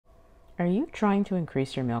Are you trying to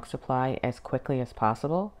increase your milk supply as quickly as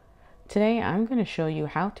possible? Today I'm going to show you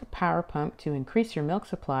how to power pump to increase your milk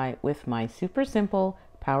supply with my super simple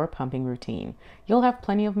power pumping routine. You'll have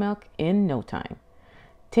plenty of milk in no time.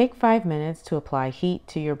 Take 5 minutes to apply heat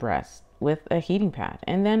to your breast with a heating pad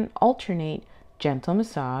and then alternate gentle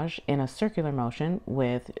massage in a circular motion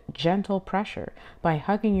with gentle pressure by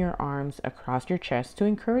hugging your arms across your chest to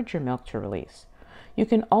encourage your milk to release. You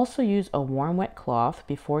can also use a warm wet cloth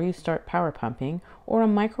before you start power pumping or a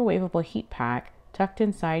microwavable heat pack tucked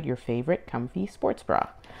inside your favorite comfy sports bra.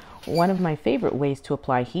 One of my favorite ways to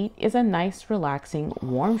apply heat is a nice relaxing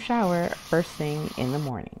warm shower first thing in the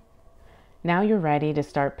morning. Now you're ready to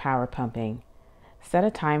start power pumping. Set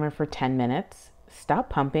a timer for 10 minutes. Stop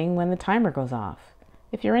pumping when the timer goes off.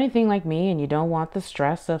 If you're anything like me and you don't want the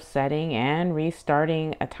stress of setting and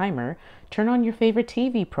restarting a timer, turn on your favorite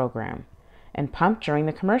TV program and pump during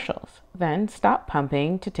the commercials. Then stop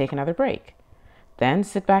pumping to take another break. Then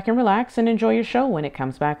sit back and relax and enjoy your show when it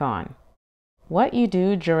comes back on. What you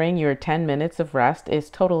do during your 10 minutes of rest is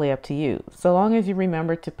totally up to you, so long as you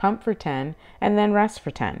remember to pump for 10 and then rest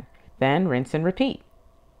for 10. Then rinse and repeat.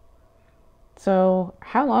 So,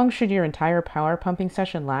 how long should your entire power pumping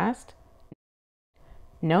session last?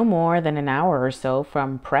 No more than an hour or so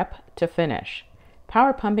from prep to finish.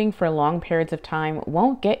 Power pumping for long periods of time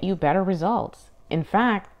won't get you better results. In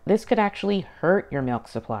fact, this could actually hurt your milk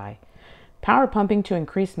supply. Power pumping to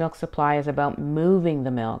increase milk supply is about moving the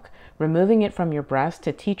milk, removing it from your breast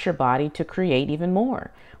to teach your body to create even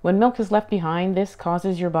more. When milk is left behind, this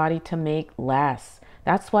causes your body to make less.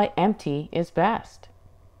 That's why empty is best.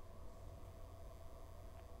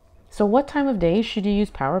 So what time of day should you use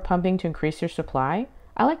power pumping to increase your supply?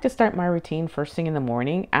 I like to start my routine first thing in the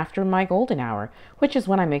morning after my golden hour, which is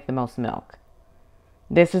when I make the most milk.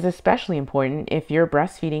 This is especially important if you're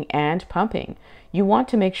breastfeeding and pumping. You want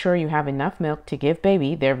to make sure you have enough milk to give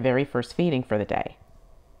baby their very first feeding for the day.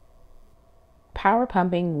 Power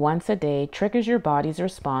pumping once a day triggers your body's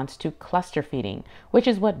response to cluster feeding, which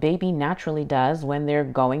is what baby naturally does when they're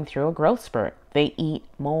going through a growth spurt. They eat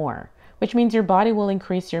more, which means your body will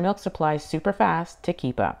increase your milk supply super fast to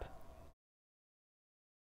keep up.